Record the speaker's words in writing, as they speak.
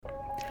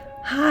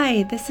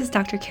Hi, this is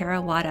Dr. Kara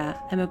Wada.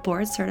 I'm a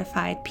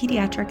board-certified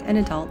pediatric and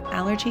adult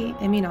allergy,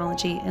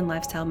 immunology, and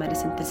lifestyle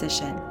medicine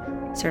physician,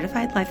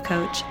 certified life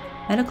coach,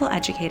 medical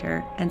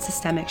educator, and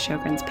systemic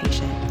Sjogren's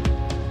patient.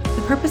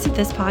 The purpose of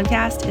this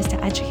podcast is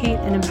to educate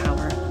and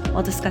empower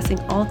while discussing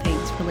all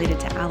things related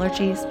to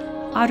allergies,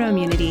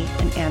 autoimmunity,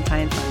 and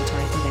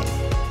anti-inflammatory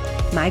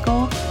living. My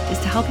goal is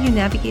to help you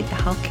navigate the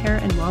healthcare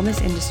and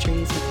wellness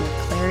industries with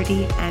more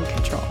clarity and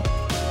control.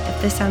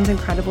 If this sounds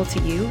incredible to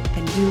you,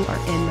 then you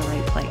are in the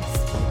right place.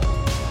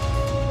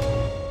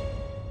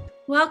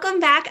 Welcome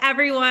back,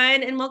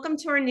 everyone, and welcome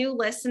to our new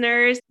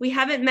listeners. We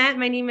haven't met.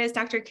 My name is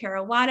Dr.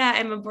 Kara Wada.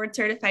 I'm a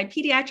board-certified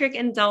pediatric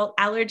and adult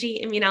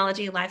allergy,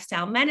 immunology,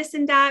 lifestyle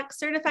medicine doc,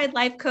 certified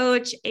life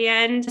coach,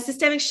 and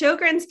systemic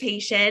Sjogren's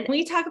patient.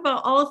 We talk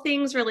about all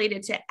things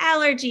related to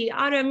allergy,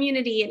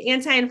 autoimmunity, and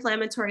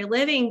anti-inflammatory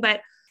living,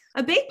 but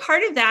a big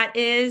part of that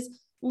is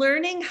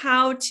learning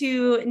how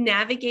to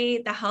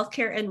navigate the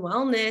healthcare and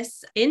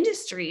wellness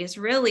industries,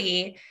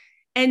 really,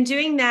 and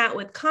doing that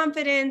with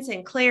confidence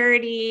and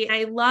clarity.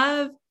 I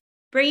love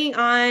bringing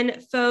on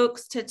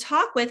folks to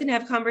talk with and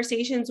have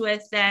conversations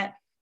with that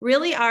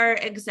really are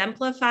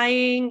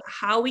exemplifying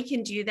how we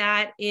can do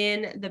that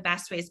in the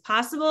best ways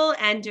possible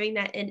and doing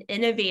that in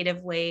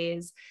innovative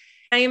ways.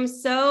 I am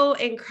so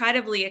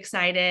incredibly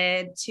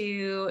excited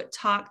to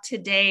talk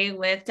today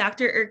with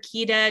Dr.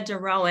 Erkeda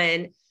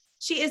DeRouen.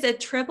 She is a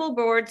triple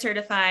board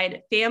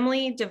certified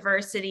family,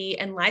 diversity,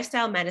 and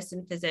lifestyle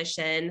medicine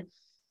physician.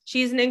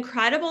 She's an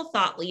incredible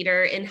thought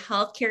leader in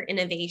healthcare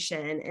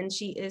innovation, and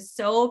she is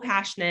so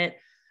passionate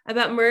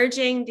about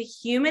merging the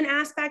human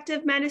aspect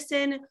of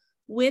medicine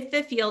with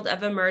the field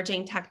of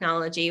emerging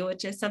technology,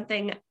 which is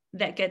something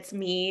that gets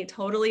me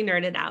totally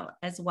nerded out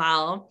as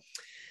well.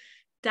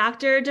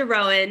 Dr.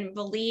 DeRouen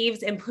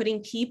believes in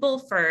putting people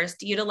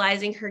first,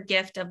 utilizing her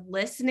gift of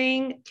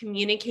listening,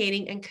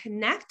 communicating, and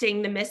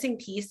connecting the missing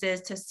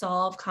pieces to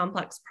solve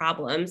complex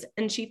problems.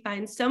 And she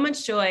finds so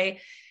much joy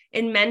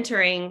in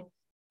mentoring,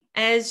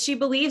 as she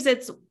believes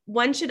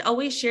one should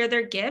always share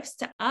their gifts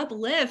to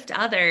uplift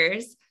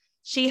others.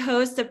 She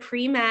hosts a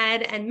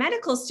pre-med and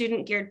medical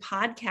student geared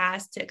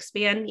podcast to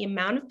expand the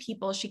amount of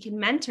people she can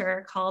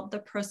mentor called The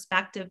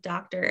Prospective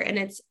Doctor. And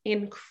it's an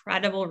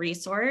incredible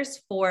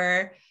resource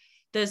for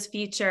those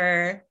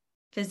future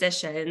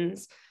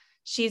physicians.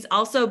 She's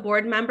also a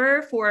board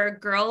member for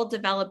Girl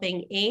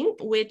Developing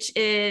Inc., which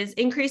is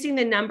increasing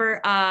the number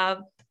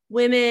of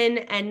women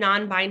and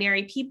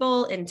non-binary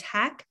people in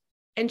tech.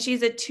 And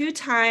she's a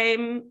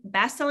two-time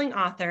best-selling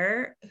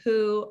author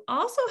who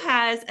also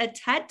has a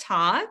TED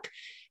Talk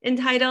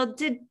entitled,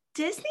 "Did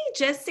Disney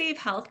Just Save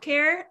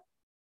Healthcare?"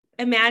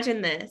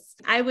 Imagine this.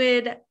 I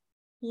would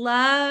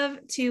love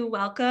to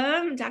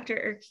welcome Dr.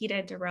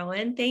 Erkeda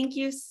DeRouen. Thank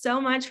you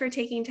so much for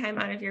taking time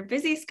out of your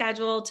busy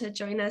schedule to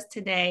join us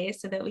today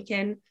so that we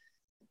can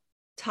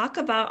talk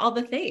about all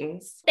the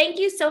things. Thank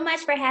you so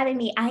much for having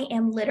me. I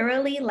am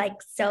literally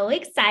so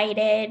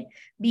excited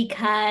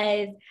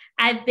because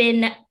I've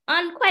been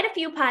on quite a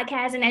few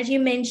podcasts. And as you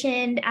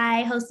mentioned,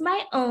 I host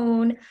my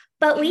own,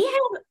 but we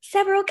have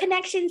several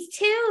connections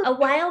too. A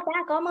while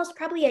back, almost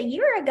probably a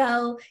year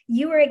ago,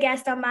 you were a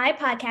guest on my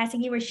podcast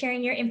and you were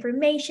sharing your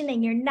information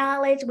and your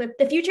knowledge with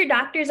the future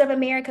doctors of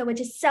America,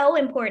 which is so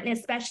important,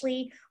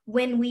 especially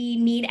when we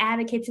need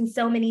advocates in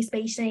so many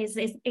spaces,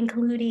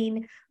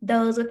 including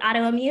those with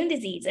autoimmune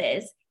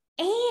diseases.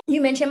 And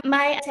you mentioned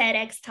my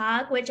TEDx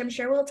talk, which I'm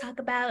sure we'll talk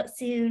about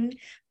soon,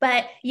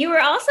 but you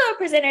were also a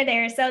presenter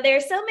there. So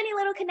there's so many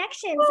little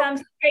connections. So I'm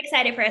super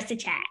excited for us to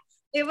chat.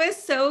 It was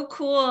so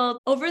cool.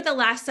 Over the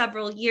last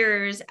several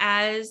years,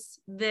 as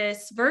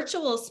this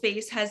virtual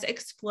space has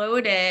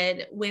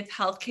exploded with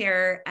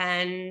healthcare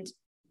and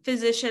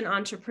physician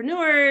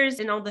entrepreneurs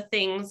and all the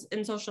things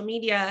in social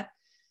media,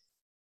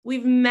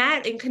 we've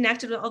met and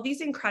connected with all these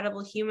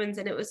incredible humans.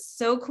 And it was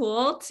so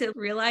cool to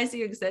realize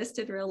you exist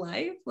in real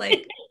life,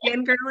 like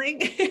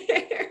fangirling.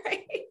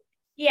 Right?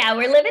 Yeah,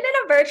 we're living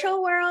in a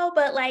virtual world,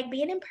 but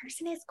being in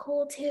person is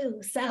cool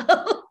too. So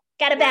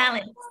got to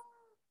balance.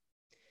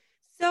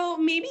 So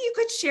maybe you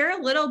could share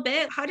a little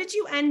bit. How did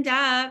you end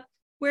up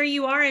where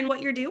you are and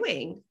what you're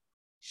doing?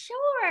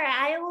 Sure,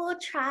 I will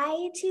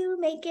try to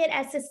make it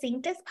as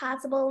succinct as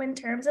possible in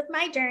terms of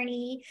my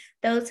journey.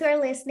 Those who are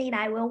listening,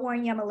 I will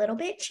warn you, I'm a little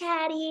bit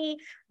chatty,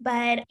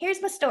 but here's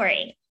my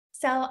story.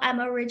 So I'm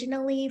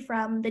originally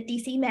from the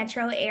DC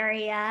metro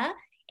area,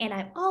 and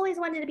I've always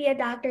wanted to be a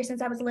doctor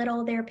since I was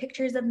little. There are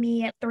pictures of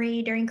me at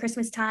 3 during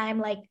Christmas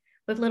time,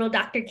 with little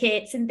doctor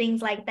kits and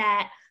things like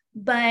that.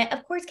 But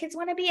of course, kids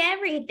want to be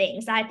everything.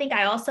 So I think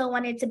I also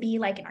wanted to be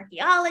an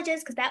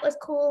archaeologist because that was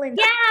cool. And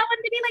yeah, I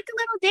wanted to be a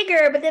little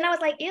digger. But then I was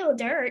like, ew,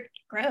 dirt,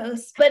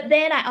 gross. But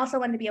then I also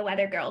wanted to be a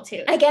weather girl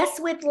too. I guess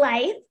with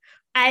life,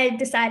 I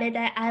decided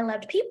that I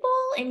loved people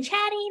and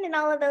chatting and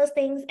all of those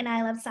things. And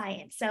I love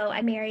science. So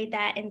I married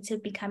that into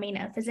becoming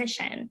a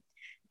physician.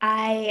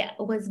 I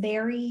was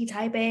very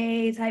type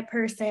A type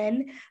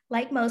person,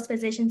 like most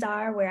physicians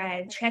are, where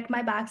I checked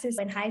my boxes.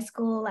 In high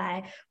school,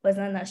 I was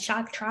on the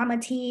shock trauma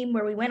team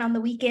where we went on the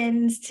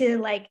weekends to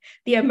like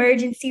the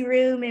emergency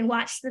room and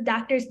watched the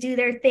doctors do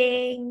their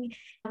thing.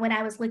 When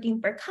I was looking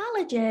for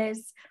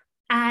colleges,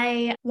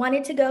 I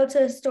wanted to go to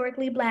a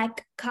historically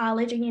Black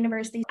college and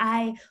university.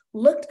 I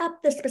looked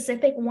up the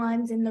specific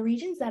ones in the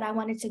regions that I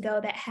wanted to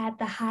go that had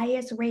the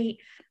highest rate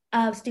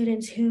of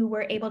students who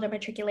were able to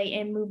matriculate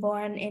and move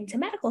on into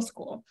medical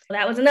school.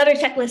 That was another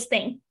checklist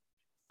thing.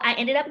 I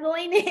ended up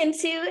going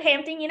into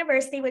Hampton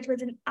University, which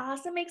was an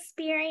awesome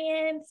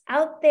experience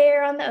out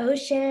there on the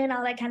ocean,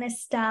 all that kind of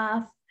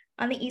stuff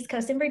on the East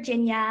Coast in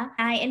Virginia.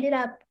 I ended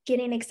up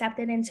getting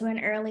accepted into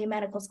an early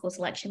medical school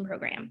selection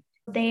program.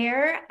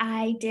 There,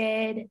 I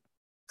did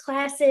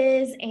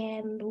classes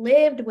and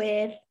lived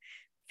with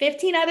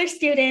 15 other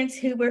students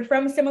who were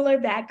from similar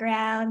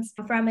backgrounds,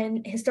 from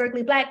an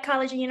historically Black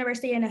college and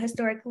university and a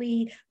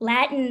historically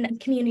Latin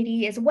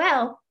community as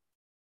well.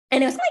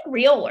 And it was like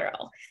real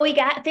world. We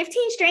got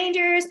 15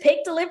 strangers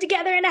picked to live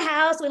together in a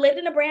house. We lived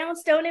in a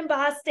brownstone in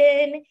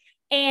Boston,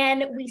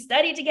 and we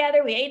studied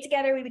together. We ate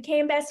together. We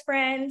became best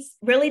friends.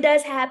 Really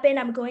does happen.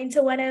 I'm going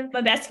to one of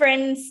my best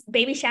friend's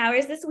baby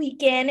showers this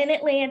weekend in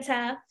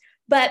Atlanta.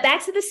 But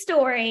back to the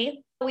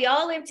story. We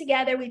all lived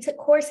together. We took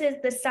courses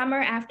the summer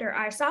after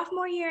our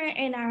sophomore year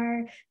and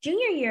our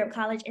junior year of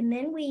college. And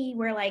then we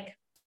were like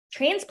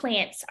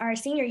transplants our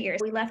senior years.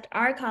 We left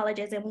our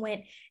colleges and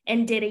went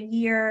and did a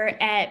year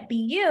at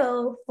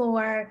BU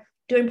for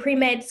doing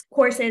pre-med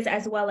courses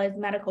as well as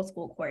medical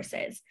school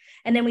courses.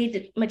 And then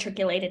we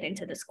matriculated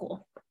into the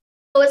school.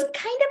 It was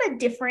kind of a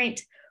different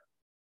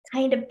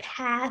kind of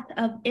path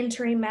of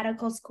entering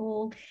medical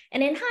school.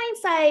 And in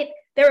hindsight,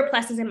 there were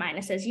pluses and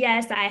minuses.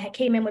 Yes, I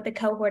came in with a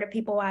cohort of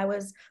people I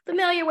was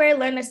familiar with,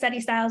 learned the study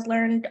styles,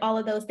 learned all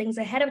of those things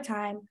ahead of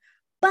time.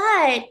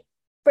 But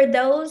for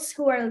those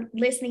who are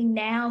listening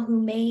now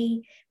who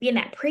may be in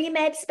that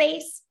pre-med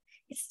space,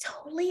 it's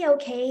totally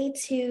okay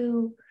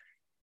to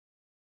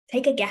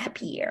take a gap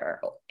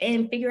year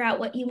and figure out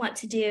what you want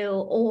to do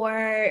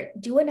or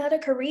do another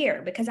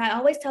career. Because I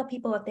always tell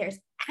people, if there's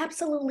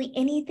absolutely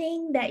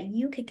anything that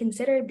you could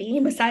consider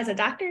being besides a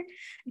doctor,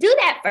 do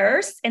that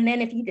first. And then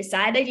if you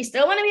decide that you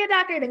still want to be a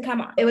doctor, then come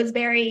on. It was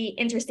very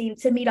interesting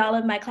to meet all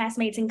of my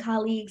classmates and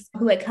colleagues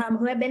who had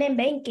been in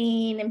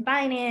banking and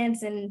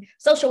finance and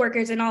social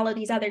workers and all of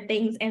these other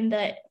things, and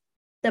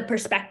the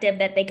perspective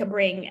that they could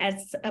bring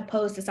as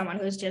opposed to someone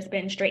who's just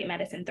been straight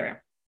medicine through.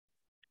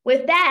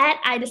 With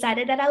that, I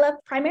decided that I love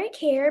primary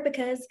care,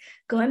 because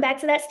going back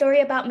to that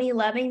story about me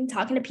loving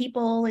talking to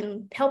people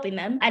and helping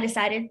them, I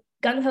decided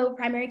gung-ho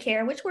primary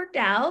care, which worked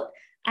out.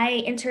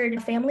 I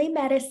entered family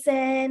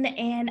medicine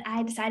and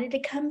I decided to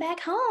come back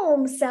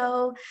home.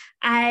 So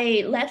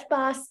I left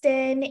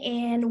Boston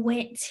and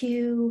went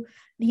to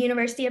the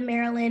University of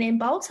Maryland in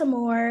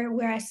Baltimore,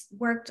 where I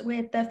worked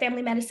with the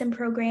family medicine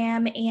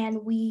program, and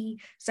we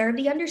served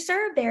the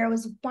underserved there. It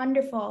was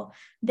wonderful.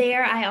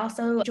 There, I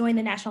also joined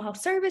the National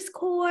Health Service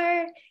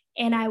Corps,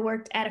 and I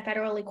worked at a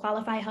federally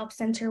qualified health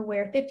center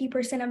where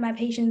 50% of my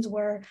patients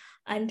were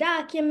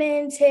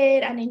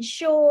undocumented,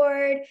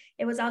 uninsured.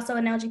 It was also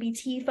an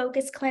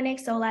LGBT-focused clinic,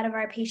 so a lot of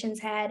our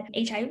patients had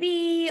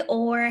HIV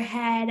or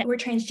were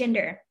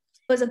transgender. It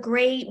was a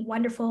great,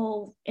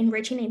 wonderful,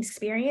 enriching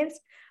experience.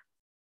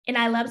 And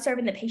I loved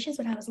serving the patients,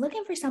 but I was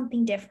looking for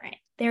something different.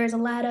 There was a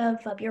lot of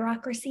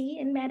bureaucracy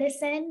in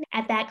medicine.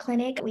 At that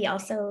clinic, we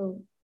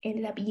also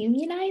ended up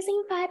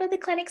unionizing 5 of the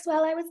clinics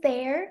while I was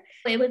there.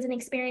 It was an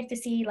experience to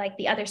see like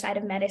the other side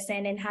of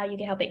medicine and how you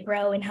can help it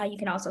grow and how you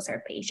can also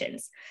serve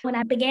patients. When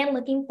I began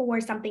looking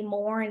for something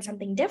more and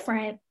something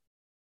different,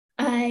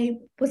 I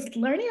was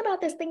learning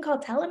about this thing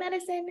called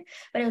telemedicine,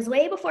 but it was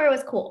way before it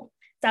was cool.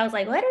 So I was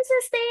like, what is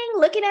this thing?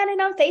 Looking at it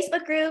on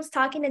Facebook groups,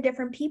 talking to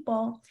different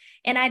people.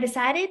 And I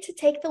decided to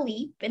take the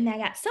leap. And I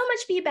got so much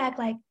feedback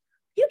like,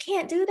 you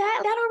can't do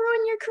that. That'll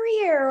ruin your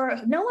career,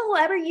 or no one will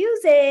ever use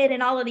it,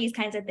 and all of these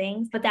kinds of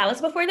things. But that was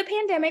before the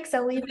pandemic.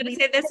 So we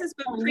say this is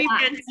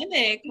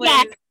pre-pandemic.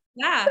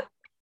 Yeah.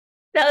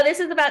 So this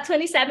is about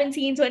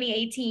 2017,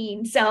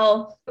 2018.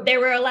 So there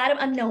were a lot of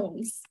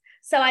unknowns.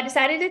 So I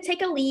decided to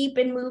take a leap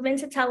and move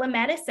into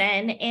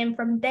telemedicine. And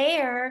from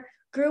there,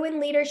 grew in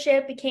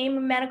leadership, became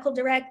a medical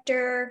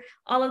director,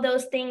 all of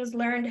those things,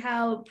 learned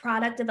how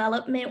product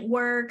development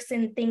works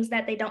and things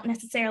that they don't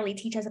necessarily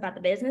teach us about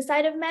the business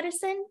side of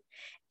medicine,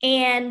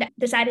 and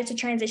decided to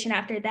transition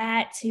after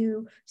that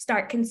to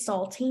start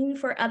consulting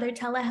for other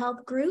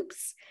telehealth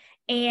groups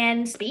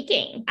and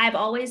speaking. I've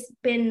always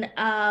been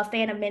a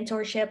fan of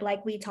mentorship,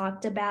 like we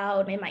talked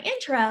about in my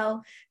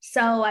intro.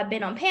 So I've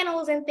been on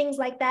panels and things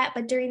like that.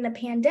 But during the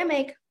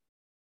pandemic,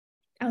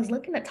 I was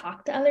looking to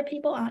talk to other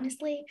people,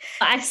 honestly.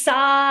 I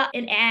saw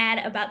an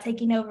ad about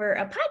taking over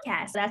a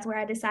podcast. That's where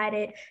I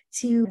decided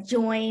to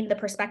join the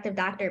Prospective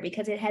Doctor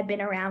because it had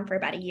been around for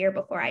about a year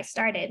before I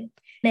started.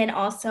 Then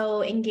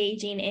also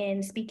engaging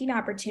in speaking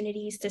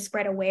opportunities to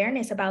spread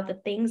awareness about the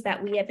things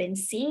that we have been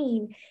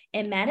seeing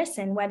in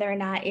medicine, whether or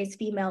not it's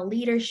female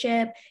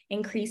leadership,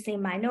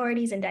 increasing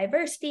minorities and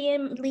diversity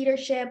in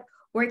leadership,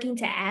 working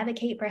to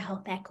advocate for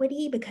health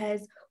equity,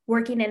 because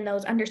working in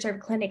those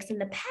underserved clinics in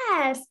the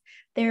past,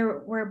 there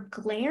were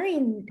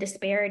glaring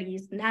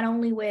disparities, not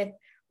only with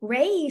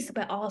race,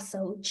 but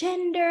also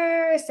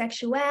gender,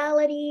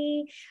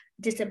 sexuality,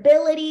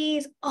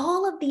 disabilities,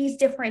 all of these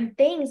different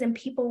things. And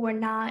people were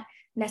not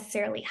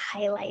necessarily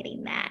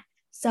highlighting that.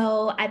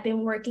 So I've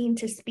been working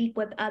to speak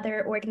with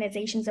other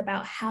organizations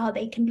about how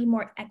they can be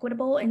more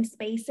equitable in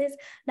spaces,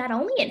 not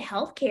only in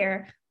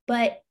healthcare,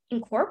 but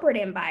in corporate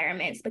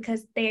environments,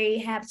 because they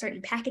have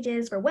certain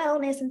packages for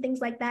wellness and things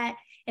like that.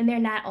 And they're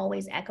not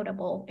always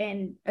equitable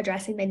in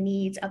addressing the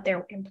needs of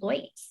their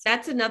employees.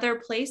 That's another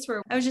place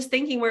where I was just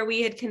thinking where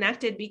we had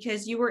connected,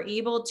 because you were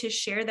able to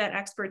share that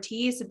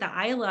expertise at the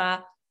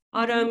ILA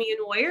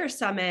Autoimmune Warrior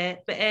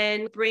Summit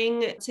and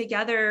bring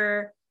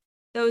together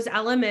those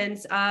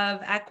elements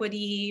of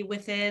equity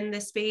within the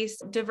space,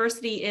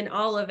 diversity in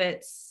all of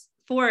its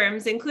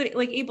forms, including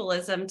like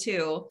ableism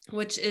too,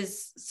 which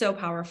is so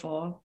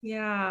powerful.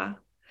 Yeah.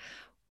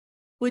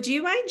 Would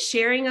you mind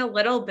sharing a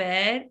little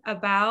bit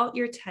about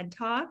your TED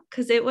Talk?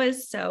 Because it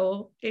was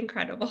so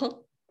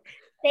incredible.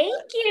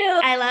 Thank you.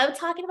 I love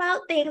talking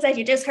about things, as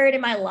you just heard in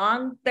my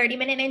long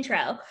 30-minute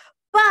intro.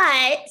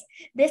 But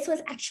this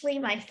was actually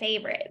my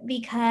favorite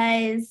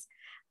because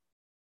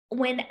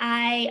when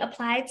I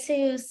applied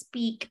to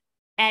speak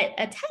at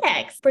a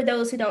TEDx, for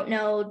those who don't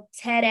know,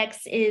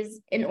 TEDx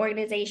is an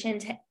organization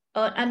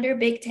under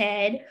Big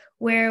TED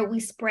where we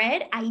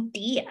spread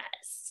ideas.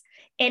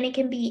 And it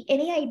can be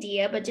any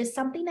idea, but just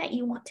something that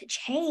you want to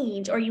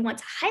change or you want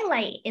to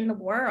highlight in the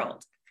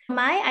world.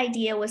 My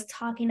idea was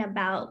talking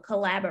about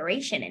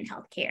collaboration in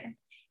healthcare.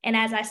 And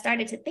as I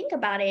started to think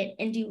about it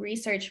and do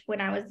research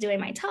when I was doing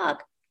my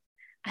talk,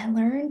 I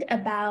learned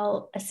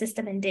about a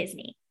system in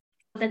Disney.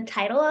 The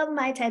title of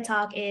my TED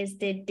Talk is,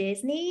 Did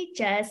Disney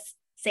Just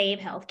Save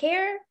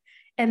Healthcare?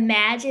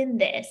 Imagine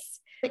this.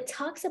 It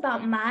talks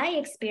about my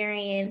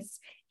experience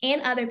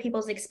and other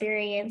people's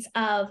experience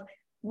of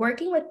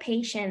working with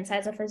patients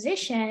as a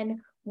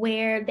physician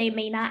where they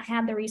may not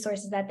have the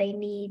resources that they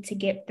need to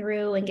get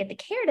through and get the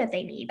care that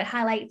they need. It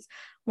highlights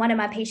one of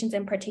my patients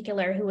in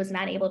particular who was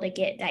not able to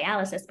get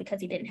dialysis because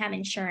he didn't have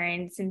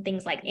insurance and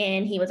things like that.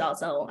 And he was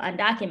also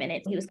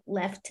undocumented. He was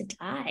left to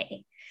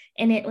die,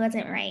 and it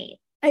wasn't right.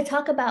 I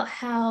talk about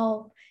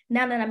how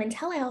now that I'm in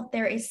telehealth,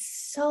 there is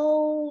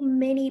so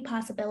many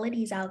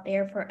possibilities out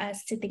there for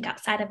us to think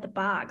outside of the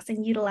box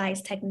and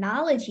utilize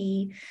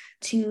technology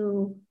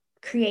to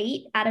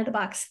create out of the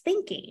box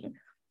thinking.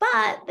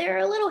 But there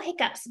are little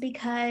hiccups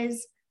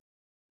because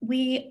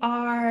we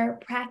are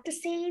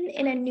practicing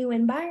in a new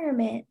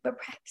environment, but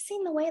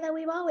practicing the way that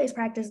we've always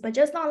practiced, but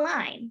just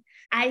online.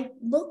 I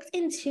looked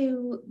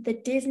into the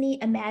Disney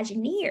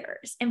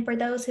Imagineers. And for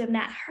those who have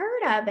not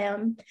heard of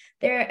them,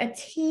 they're a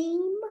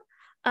team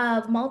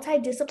of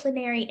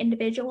multidisciplinary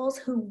individuals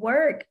who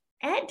work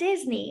at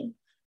Disney,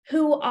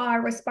 who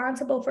are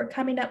responsible for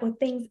coming up with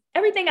things,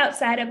 everything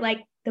outside of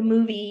like the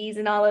movies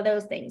and all of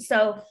those things.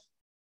 So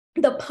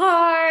the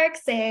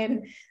parks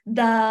and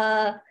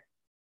the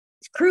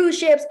cruise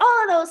ships,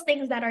 all of those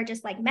things that are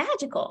just like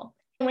magical.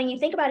 When you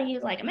think about it,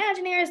 you're like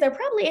Imagineers, they're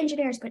probably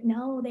engineers, but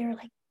no, they're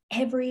like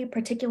every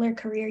particular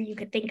career you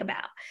could think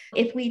about.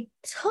 If we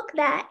took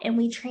that and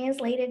we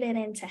translated it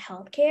into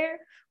healthcare,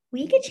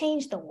 we could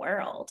change the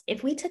world.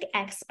 If we took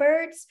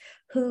experts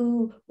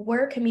who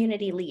were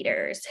community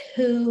leaders,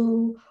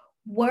 who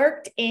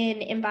worked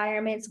in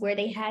environments where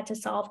they had to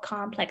solve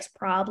complex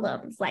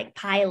problems like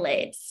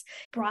pilots,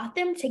 brought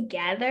them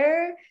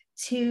together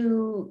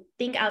to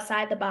think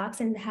outside the box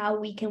and how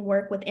we can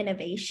work with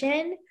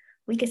innovation,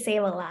 we could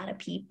save a lot of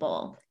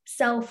people.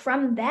 So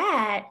from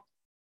that,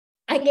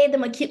 I gave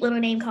them a cute little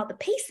name called the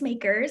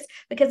Pacemakers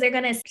because they're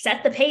going to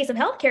set the pace of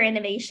healthcare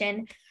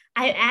innovation.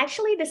 I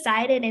actually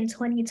decided in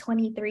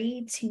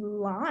 2023 to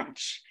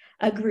launch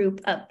a group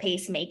of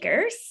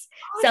pacemakers.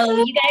 Awesome.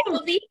 So you guys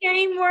will be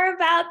hearing more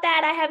about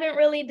that. I haven't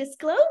really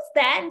disclosed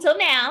that until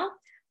now,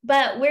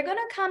 but we're going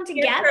to come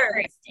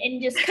together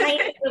and just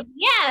kind of,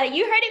 yeah,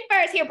 you heard it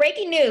first here,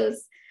 breaking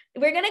news.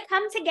 We're going to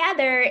come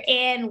together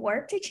and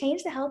work to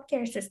change the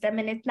healthcare system.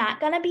 And it's not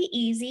going to be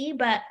easy,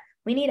 but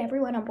we need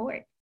everyone on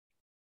board.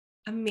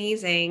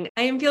 Amazing.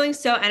 I am feeling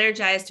so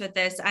energized with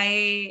this.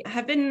 I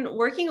have been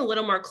working a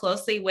little more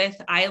closely with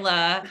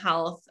Isla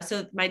Health.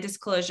 So my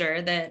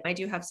disclosure that I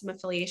do have some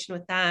affiliation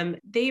with them.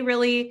 They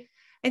really,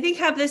 I think,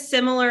 have this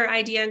similar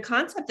idea and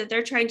concept that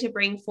they're trying to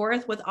bring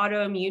forth with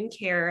autoimmune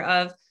care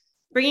of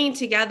bringing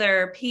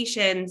together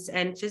patients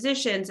and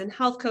physicians and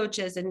health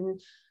coaches and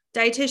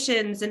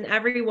dietitians and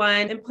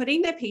everyone and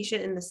putting the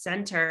patient in the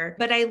center.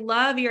 But I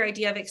love your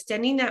idea of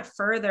extending that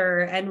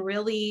further and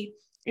really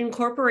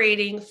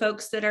incorporating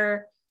folks that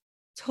are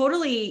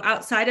totally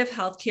outside of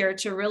healthcare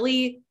to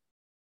really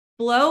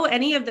blow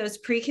any of those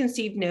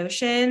preconceived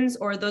notions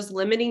or those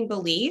limiting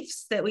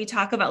beliefs that we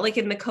talk about, like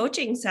in the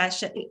coaching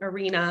session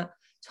arena,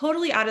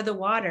 totally out of the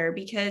water.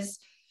 Because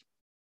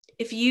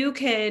if you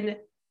can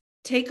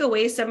take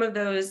away some of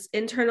those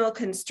internal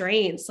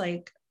constraints,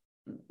 like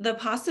the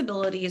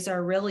possibilities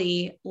are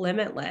really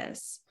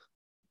limitless.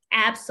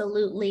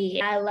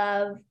 Absolutely. I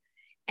love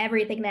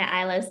everything that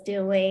Isla's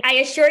doing. I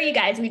assure you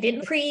guys, we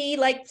didn't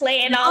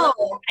plan all of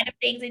those kind of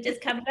things. It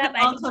just comes up.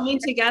 All coming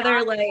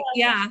together,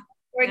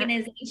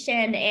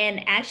 Organization.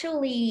 And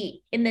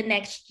actually in the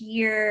next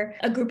year,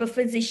 a group of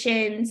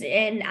physicians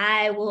and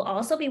I will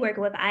also be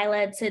working with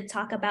Isla to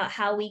talk about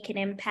how we can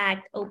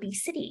impact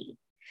obesity,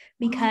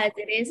 because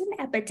it is an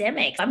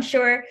epidemic. I'm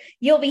sure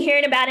you'll be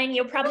hearing about it and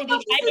you'll probably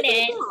be chiming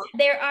in.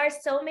 There are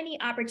so many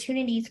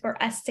opportunities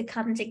for us to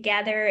come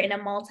together in a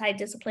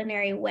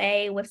multidisciplinary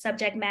way with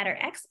subject matter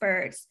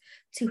experts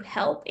to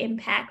help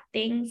impact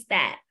things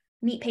that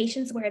meet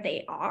patients where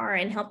they are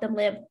and help them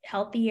live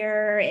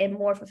healthier and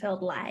more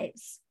fulfilled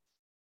lives.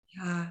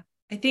 Yeah,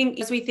 I think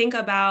as we think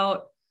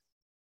about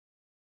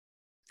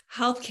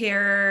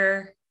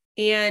healthcare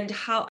and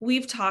how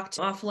we've talked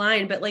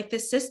offline, but like the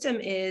system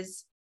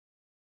is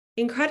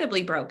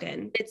incredibly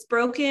broken. It's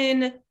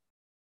broken,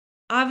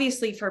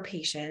 obviously, for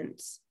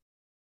patients.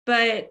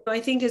 But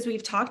I think as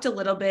we've talked a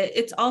little bit,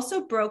 it's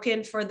also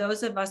broken for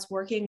those of us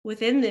working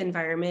within the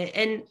environment.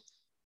 And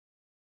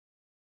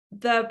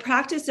the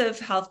practice of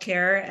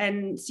healthcare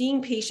and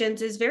seeing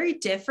patients is very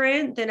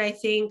different than I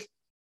think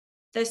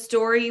the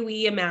story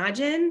we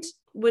imagined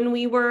when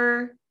we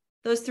were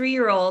those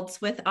 3-year-olds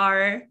with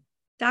our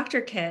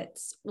doctor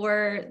kits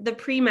or the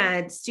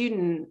pre-med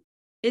student.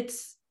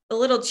 It's a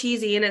little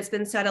cheesy and it's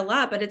been said a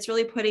lot, but it's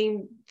really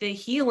putting the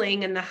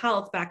healing and the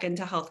health back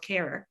into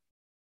healthcare.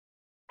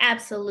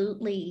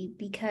 Absolutely,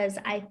 because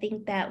I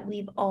think that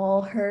we've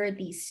all heard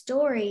these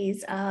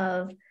stories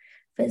of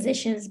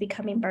physicians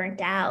becoming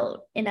burnt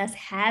out and us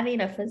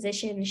having a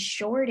physician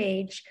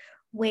shortage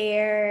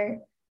where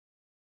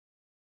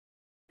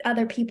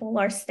other people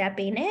are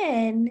stepping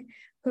in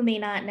who may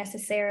not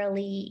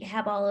necessarily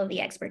have all of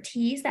the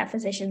expertise that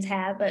physicians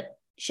have, but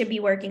should be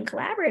working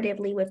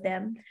collaboratively with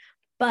them,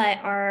 but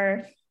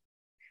are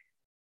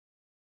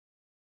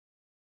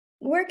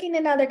working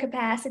in other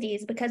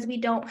capacities because we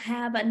don't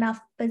have enough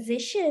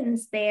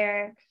physicians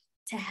there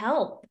to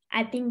help.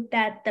 I think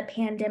that the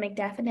pandemic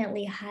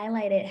definitely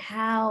highlighted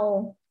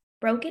how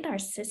broken our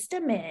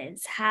system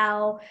is,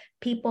 how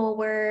people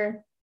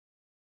were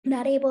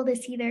not able to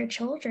see their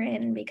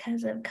children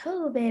because of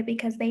COVID,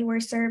 because they were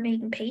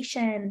serving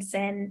patients,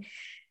 and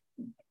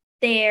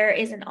there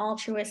is an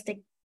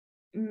altruistic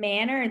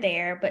manner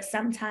there, but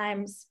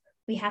sometimes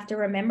we have to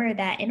remember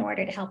that in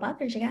order to help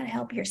others, you got to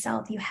help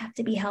yourself. You have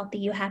to be healthy.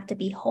 You have to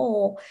be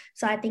whole.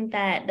 So I think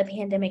that the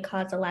pandemic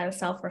caused a lot of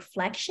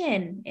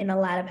self-reflection in a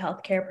lot of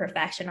healthcare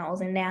professionals.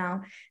 And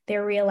now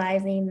they're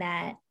realizing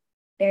that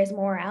there's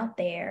more out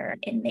there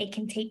and they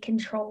can take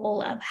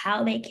control of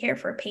how they care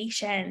for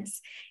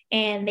patients,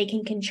 and they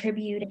can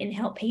contribute and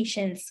help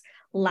patients'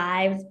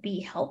 lives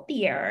be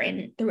healthier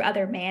and through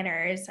other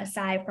manners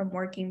aside from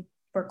working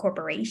for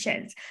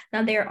corporations.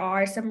 Now, there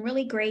are some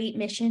really great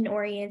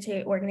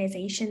mission-oriented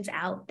organizations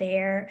out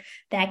there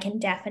that can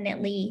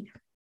definitely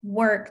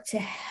work to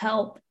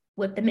help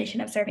with the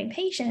mission of serving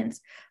patients,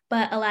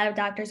 but a lot of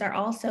doctors are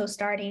also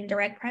starting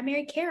direct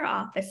primary care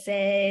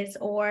offices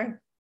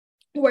or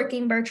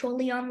working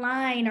virtually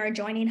online or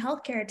joining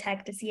healthcare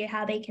tech to see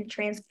how they can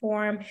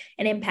transform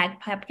and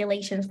impact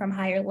populations from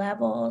higher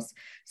levels.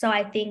 So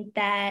I think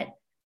that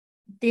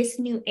this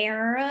new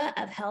era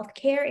of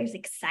healthcare is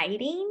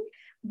exciting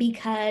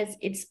because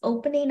it's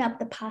opening up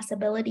the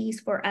possibilities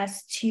for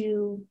us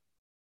to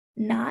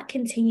not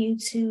continue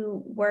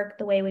to work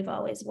the way we've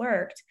always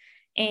worked,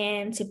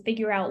 and to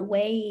figure out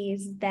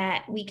ways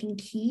that we can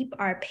keep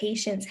our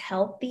patients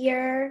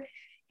healthier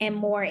and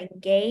more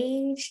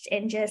engaged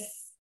and just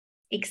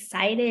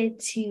excited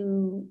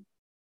to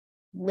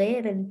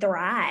live and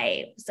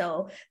thrive.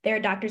 So there are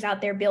doctors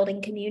out there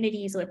building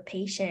communities with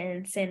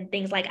patients and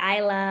things like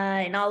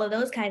Isla and all of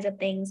those kinds of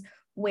things,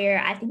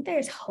 where I think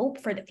there's hope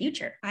for the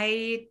future.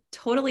 I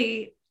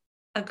totally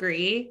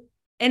agree.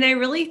 And I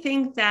really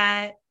think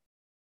that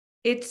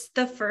it's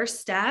the first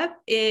step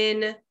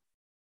in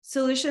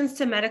solutions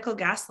to medical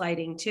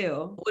gaslighting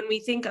too. When we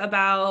think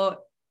about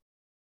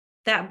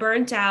that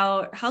burnt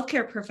out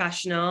healthcare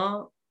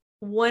professional,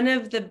 one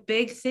of the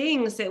big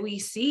things that we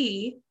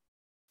see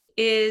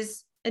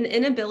is an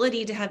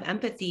inability to have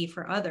empathy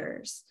for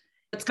others.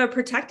 It's a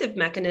protective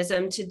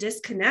mechanism to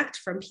disconnect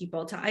from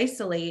people, to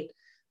isolate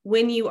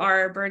when you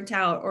are burnt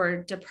out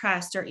or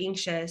depressed or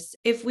anxious.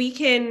 If we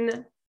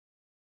can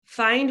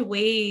find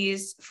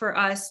ways for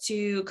us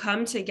to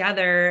come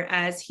together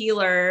as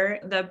healer,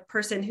 the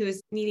person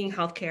who's needing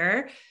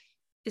healthcare,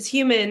 as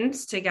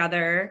humans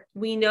together,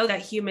 we know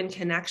that human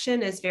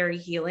connection is very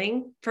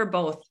healing for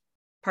both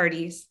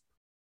parties.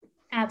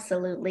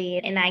 Absolutely.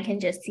 And I can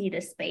just see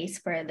the space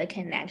for the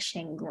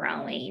connection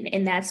growing.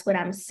 And that's what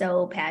I'm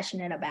so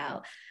passionate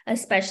about,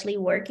 especially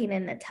working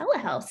in the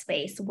telehealth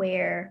space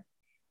where,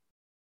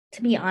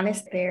 to be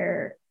honest,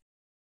 there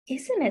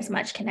isn't as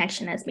much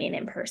connection as being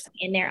in person.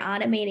 And they're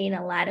automating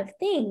a lot of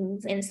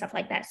things and stuff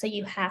like that. So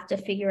you have to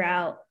figure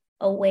out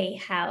a way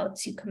how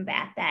to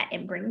combat that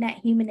and bring that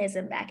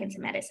humanism back into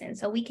medicine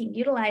so we can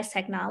utilize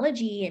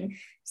technology and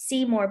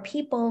see more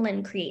people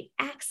and create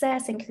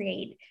access and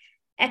create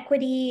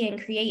equity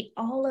and create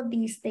all of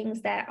these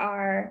things that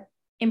are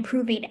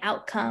improving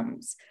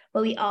outcomes.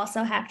 But we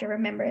also have to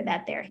remember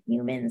that there are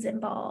humans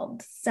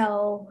involved.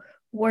 So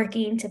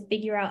working to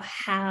figure out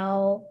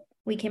how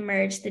we can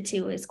merge the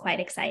two is quite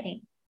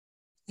exciting.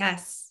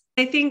 Yes.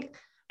 I think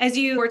as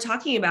you were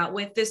talking about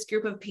with this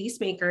group of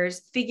pacemakers,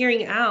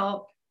 figuring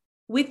out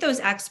with those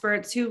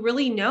experts who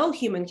really know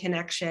human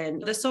connection,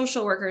 the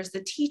social workers,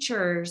 the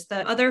teachers,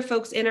 the other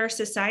folks in our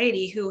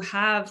society who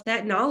have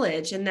that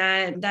knowledge and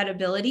that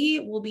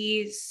ability will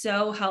be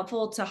so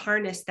helpful to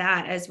harness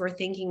that as we're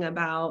thinking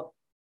about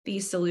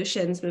these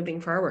solutions moving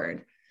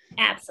forward.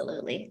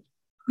 Absolutely.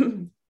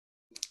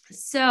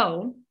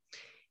 So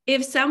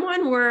if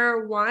someone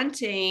were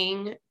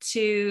wanting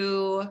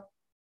to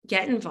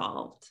get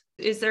involved,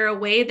 is there a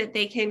way that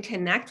they can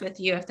connect with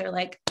you if they're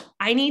like,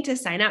 I need to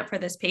sign up for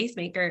this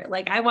pacemaker.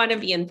 Like, I want to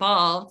be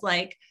involved.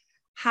 Like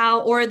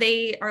how, or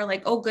they are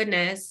like, oh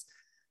goodness,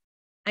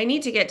 I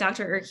need to get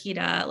Dr.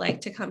 Erkeda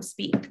like to come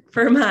speak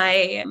for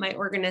my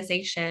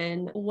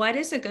organization. What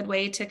is a good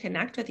way to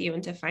connect with you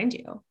and to find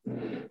you?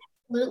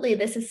 Absolutely.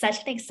 This is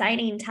such an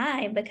exciting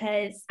time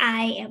because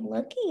I am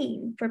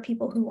looking for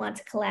people who want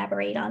to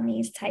collaborate on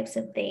these types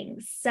of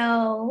things.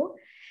 So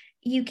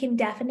you can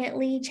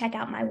definitely check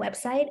out my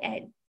website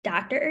at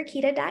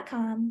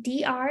drerkeda.com,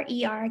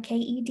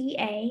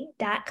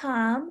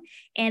 DRERKEDA.com.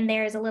 And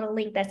there's a little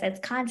link that says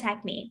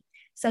contact me.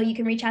 So you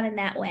can reach out in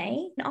that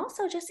way. And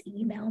also just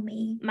email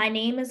me. My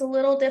name is a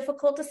little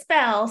difficult to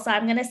spell, so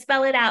I'm going to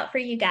spell it out for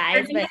you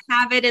guys. But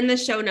have it in the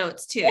show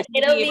notes too.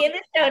 It'll be in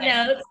the show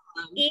notes.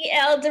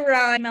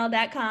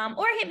 eldeRouen.com,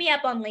 or hit me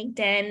up on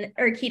LinkedIn,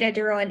 Erkeda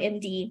DeRouen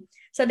MD.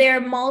 So there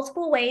are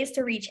multiple ways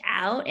to reach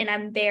out, and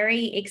I'm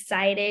very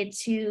excited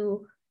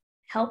to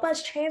help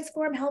us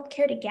transform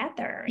healthcare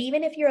together.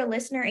 Even if you're a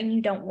listener and you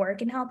don't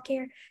work in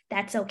healthcare,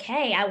 that's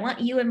okay. I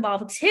want you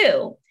involved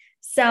too.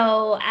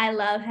 So I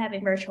love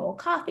having virtual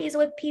coffees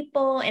with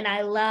people, and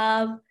I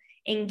love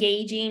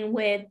engaging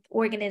with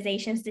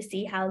organizations to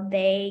see how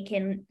they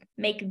can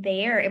make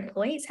their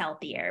employees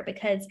healthier,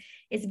 because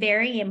it's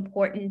very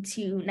important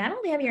to not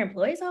only have your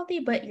employees healthy,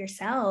 but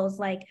yourselves.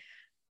 Like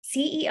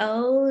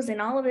CEOs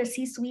and all of the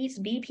C-suites,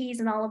 VPs,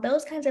 and all of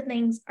those kinds of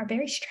things are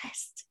very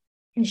stressed,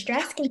 and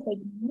stress can take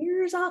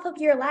years off of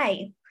your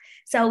life.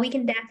 So we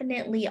can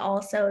definitely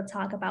also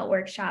talk about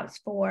workshops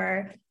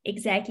for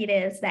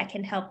executives that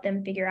can help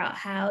them figure out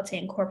how to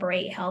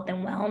incorporate health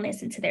and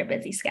wellness into their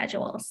busy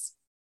schedules.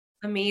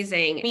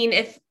 Amazing. I mean,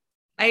 if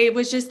I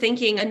was just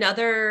thinking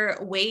another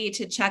way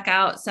to check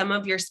out some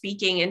of your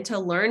speaking and to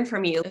learn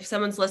from you. If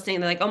someone's listening,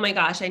 they're like, oh my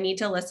gosh, I need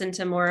to listen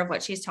to more of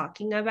what she's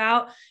talking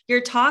about. Your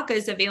talk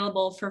is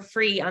available for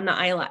free on the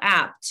ILA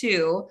app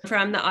too,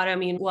 from the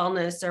Autoimmune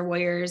Wellness or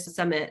Warriors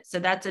Summit. So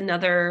that's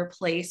another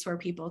place where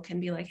people can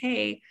be like,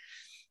 hey,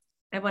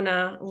 I want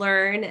to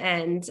learn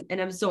and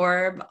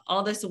absorb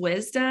all this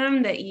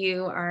wisdom that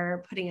you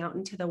are putting out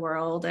into the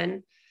world.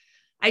 And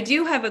I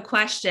do have a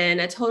question,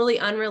 a totally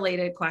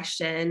unrelated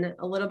question,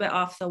 a little bit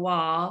off the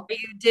wall. Are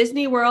you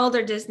Disney World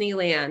or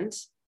Disneyland?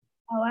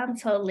 Oh, I'm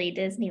totally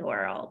Disney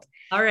World.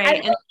 All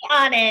right. I'm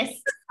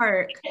honest.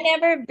 Park. I've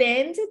never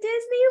been to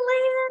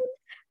Disneyland.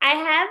 I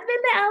have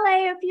been to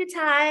LA a few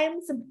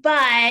times,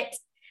 but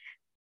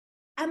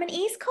I'm an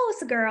East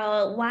Coast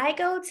girl. Why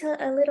go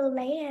to a little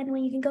land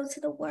when you can go to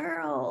the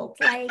world?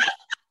 Like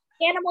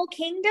Animal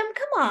Kingdom,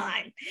 come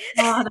on.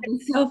 Oh,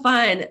 that's so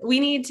fun.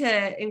 We need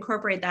to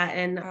incorporate that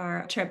in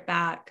our trip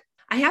back.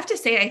 I have to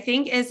say, I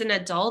think as an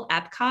adult,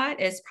 Epcot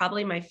is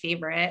probably my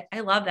favorite. I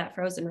love that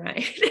Frozen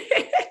ride.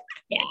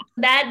 Yeah,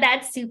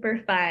 that's super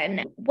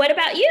fun. What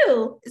about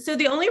you? So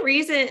the only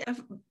reason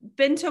I've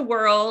been to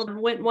World,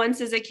 went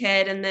once as a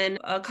kid and then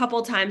a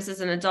couple times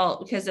as an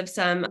adult because of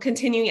some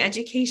continuing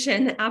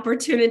education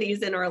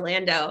opportunities in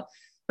Orlando.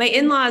 My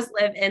in-laws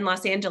live in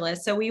Los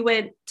Angeles, so we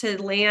went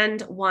to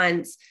Land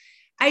once.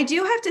 I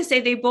do have to say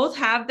they both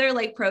have their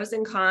like pros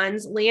and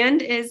cons.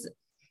 Land is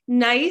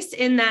nice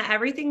in that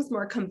everything's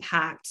more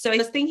compact. So I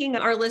was thinking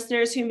our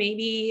listeners who may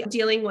be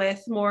dealing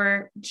with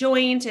more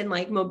joint and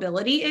like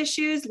mobility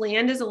issues,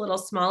 Land is a little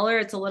smaller.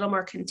 It's a little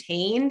more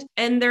contained.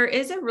 And there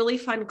is a really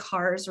fun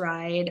Cars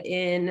ride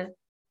in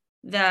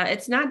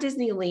it's not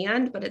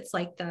Disneyland, but it's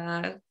like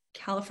the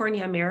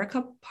California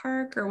America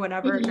Park or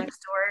whatever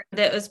next door.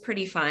 That was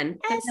pretty fun.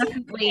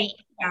 Definitely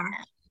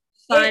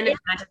fun and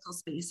magical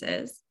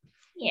spaces.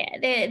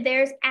 Yeah,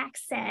 there's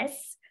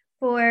access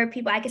for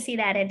people. I can see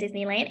that at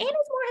Disneyland, and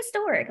it's more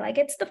historic. Like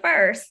it's the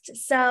first.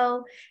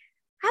 So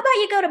how about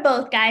you go to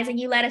both, guys, and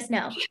you let us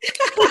know?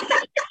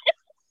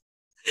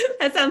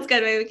 That sounds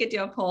good. Maybe we could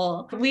do a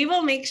poll. We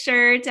will make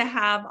sure to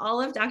have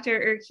all of Dr.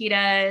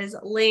 Erkeda's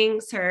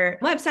links, her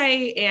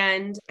website,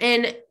 and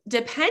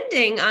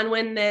depending on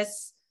when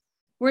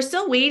we're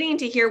still waiting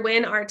to hear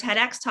when our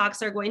TEDx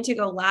talks are going to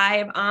go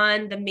live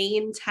on the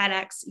main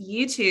TEDx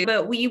YouTube,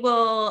 but we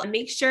will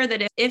make sure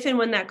that if and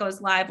when that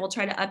goes live, we'll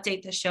try to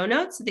update the show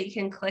notes so that you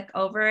can click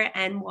over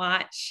and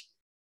watch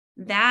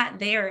that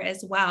there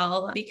as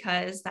well,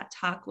 because that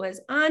talk was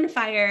on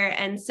fire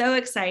and so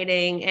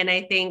exciting. And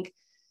I think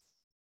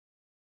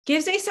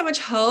gives me so much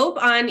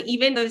hope on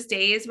even those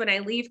days when I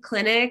leave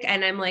clinic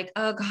and I'm like,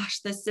 oh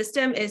gosh, the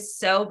system is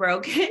so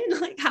broken.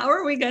 Like, how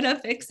are we going to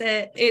fix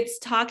it? It's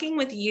talking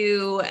with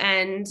you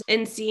and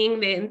seeing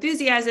the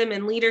enthusiasm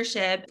and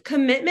leadership,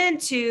 commitment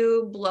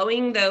to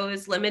blowing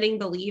those limiting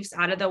beliefs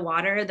out of the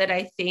water that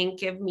I think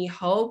give me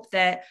hope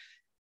that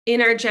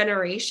in our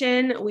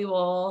generation, we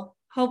will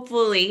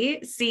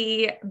hopefully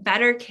see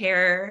better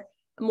care,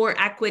 more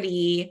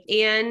equity,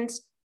 and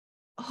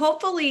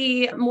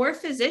hopefully more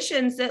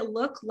physicians that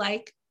look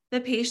like the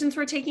patients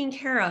we're taking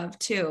care of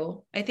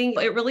too. I think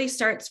it really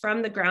starts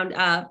from the ground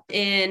up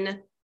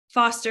in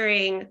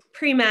fostering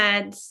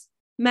pre-meds,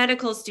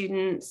 medical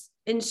students,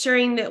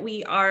 ensuring that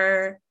we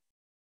are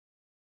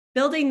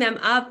building them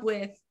up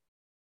with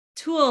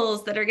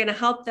tools that are going to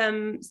help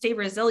them stay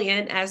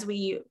resilient as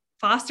we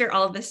foster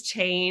all of this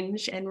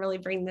change and really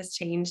bring this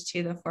change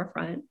to the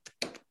forefront.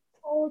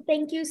 Oh,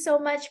 thank you so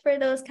much for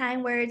those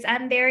kind words.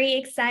 I'm very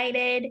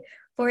excited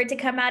for it to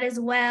come out as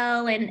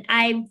well. And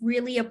I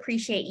really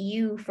appreciate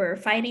you for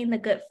fighting the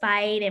good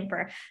fight and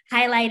for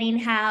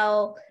highlighting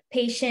how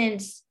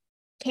patients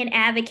can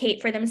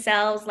advocate for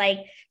themselves. Like,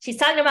 she's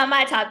talking about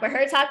my talk, but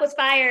her talk was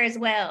fire as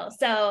well.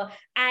 So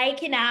I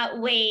cannot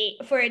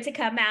wait for it to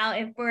come out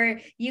and for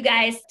you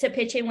guys to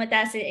pitch in with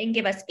us and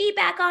give us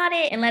feedback on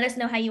it and let us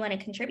know how you want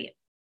to contribute.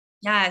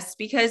 Yes,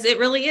 because it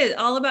really is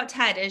all about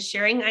TED is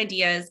sharing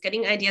ideas,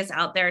 getting ideas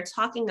out there,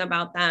 talking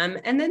about them,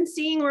 and then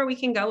seeing where we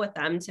can go with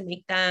them to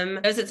make them.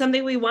 Is it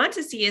something we want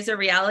to see as a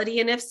reality?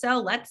 And if so,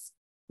 let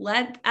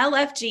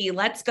LFG,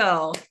 let's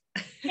go.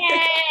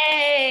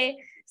 Yay!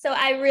 So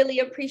I really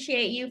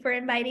appreciate you for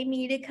inviting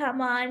me to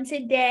come on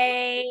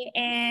today.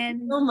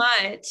 And so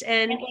much.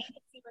 And I can't wait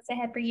to see what's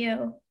ahead for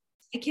you.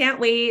 I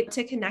can't wait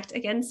to connect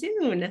again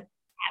soon.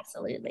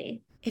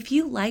 Absolutely. If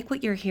you like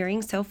what you're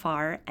hearing so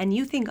far and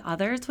you think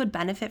others would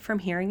benefit from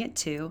hearing it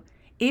too,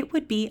 it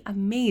would be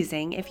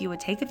amazing if you would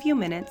take a few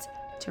minutes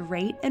to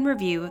rate and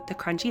review the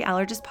Crunchy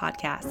Allergist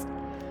podcast.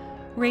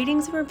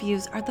 Ratings and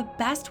reviews are the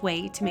best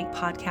way to make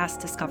podcasts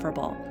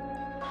discoverable.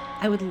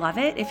 I would love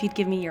it if you'd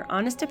give me your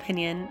honest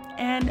opinion,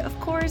 and of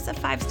course, a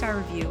 5-star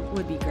review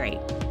would be great.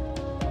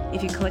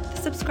 If you click the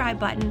subscribe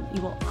button,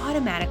 you will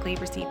automatically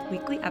receive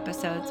weekly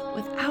episodes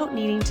without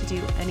needing to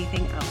do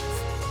anything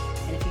else.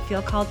 And if you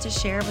feel called to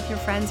share with your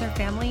friends or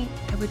family,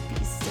 I would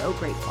be so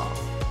grateful.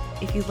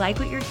 If you like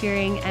what you're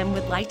hearing and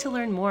would like to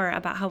learn more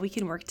about how we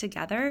can work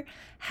together,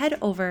 head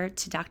over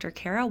to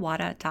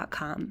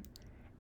drkarawada.com.